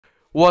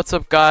What's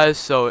up guys?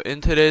 So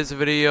in today's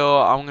video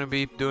I'm gonna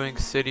be doing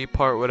city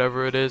part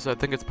whatever it is. I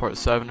think it's part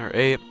 7 or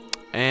 8.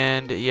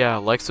 And yeah,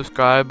 like,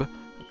 subscribe,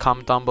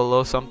 comment down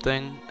below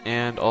something,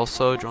 and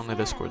also join the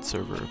Discord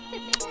server.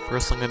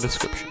 First link in the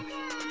description.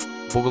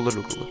 Boogaloo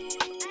doogala.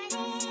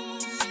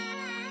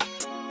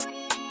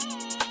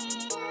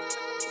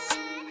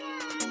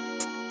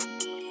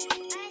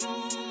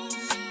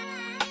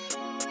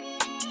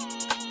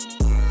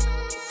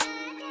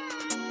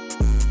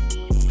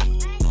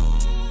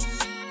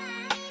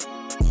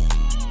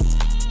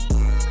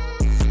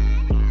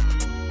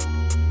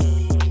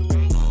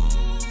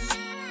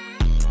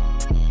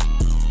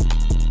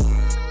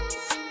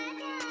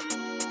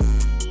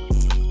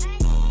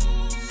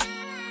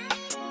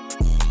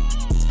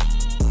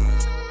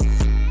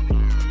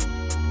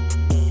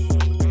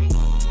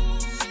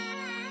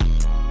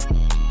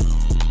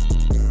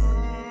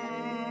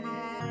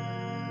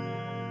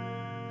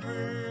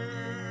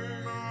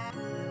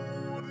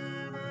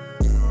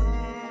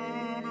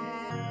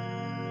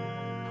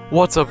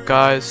 What's up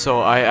guys?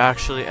 So I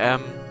actually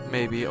am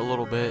maybe a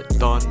little bit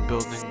done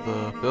building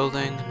the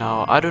building.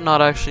 Now I do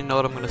not actually know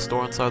what I'm going to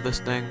store inside this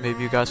thing.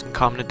 Maybe you guys can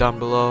comment it down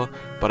below,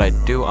 but I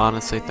do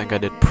honestly think I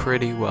did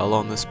pretty well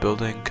on this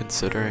building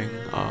considering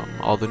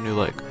all the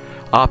new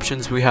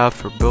options we have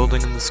for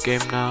building in this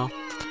game now.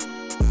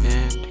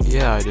 And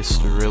yeah, I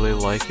just really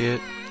like it.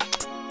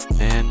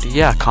 And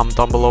yeah, comment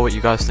down below what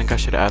you guys think I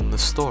should add in the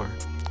store.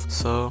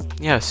 So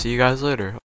yeah, see you guys later.